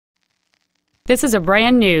This is a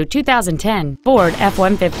brand new 2010 Ford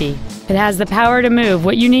F-150. It has the power to move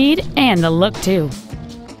what you need and the look too.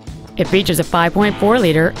 It features a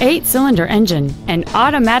 5.4-liter 8-cylinder engine, an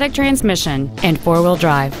automatic transmission, and 4-wheel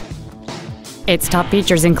drive. Its top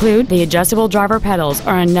features include the adjustable driver pedals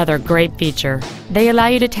are another great feature. They allow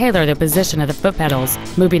you to tailor the position of the foot pedals,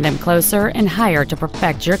 moving them closer and higher to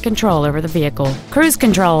perfect your control over the vehicle. Cruise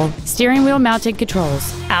control, steering wheel mounted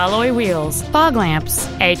controls, alloy wheels, fog lamps,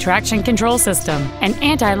 a traction control system, an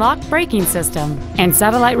anti-lock braking system, and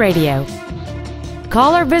satellite radio.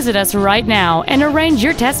 Call or visit us right now and arrange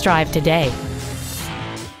your test drive today.